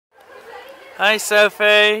Hi,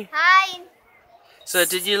 Sophie. Hi. So,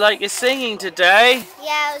 did you like your singing today?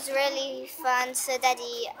 Yeah, it was really fun. So,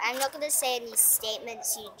 Daddy, I'm not going to say any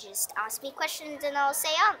statements. You just ask me questions and I'll say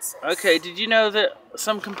answers. Okay, did you know that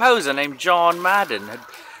some composer named John Madden had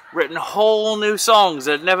written whole new songs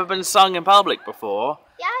that had never been sung in public before?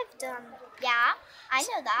 Yeah, I've done. Yeah, I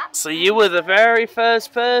know that. So you were the very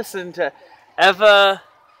first person to ever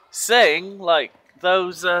sing like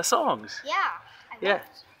those songs. Yeah, I was. Yeah,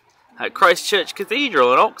 at Christ Church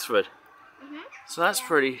Cathedral in Oxford. So that's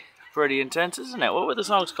Yeah. pretty intense, isn't it? What were the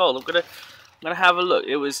songs called? I'm gonna have a look.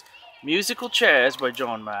 It was Musical Chairs by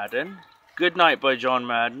John Madden, Good Night by John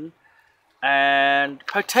Madden, and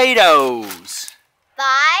Potatoes.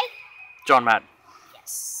 By? John Madden.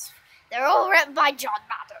 Yes. They're all written by John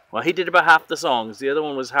Madden. Well, he did about half the songs. The other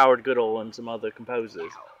one was Howard Goodall and some other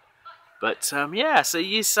composers. But yeah, so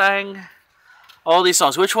you sang all these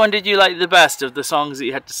songs. Which one did you like the best of the songs that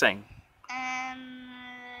you had to sing? Let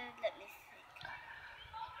me think.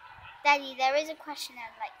 Daddy, there is a question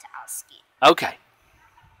I'd like to ask you. Okay.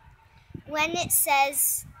 When it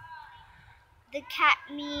says, the cat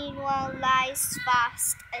meanwhile lies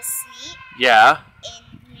fast asleep Yeah.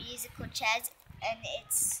 in musical chairs, and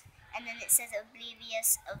then it says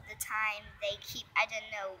oblivious of the time they keep. I don't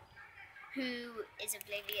know who is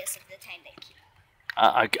oblivious of the time they keep.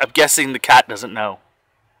 I'm guessing the cat doesn't know.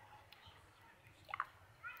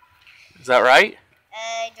 Is that right?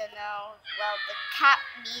 I don't know. Well, the cat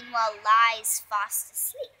meanwhile lies fast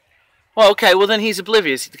asleep. Well, okay, well then he's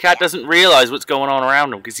oblivious. The cat doesn't realise what's going on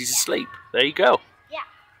around him because he's asleep. There you go. Yeah.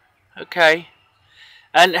 Okay.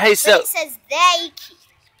 And hey, so... But it says they keep.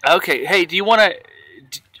 Okay, hey, do you want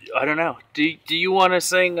to... I don't know. Do you want to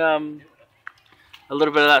sing a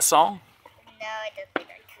little bit of that song? No, I don't think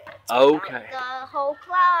I could. Okay. The whole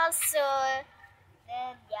class, or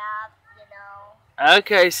then yeah, you know.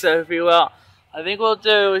 Okay, Sophie, well, I think what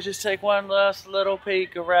we'll do is just take one last little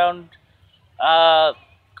peek around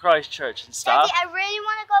Christchurch and stuff. Daddy, I really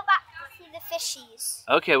want to go back to see the fishies.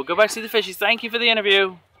 Okay, we'll go back to see the fishies. Thank you for the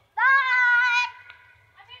interview.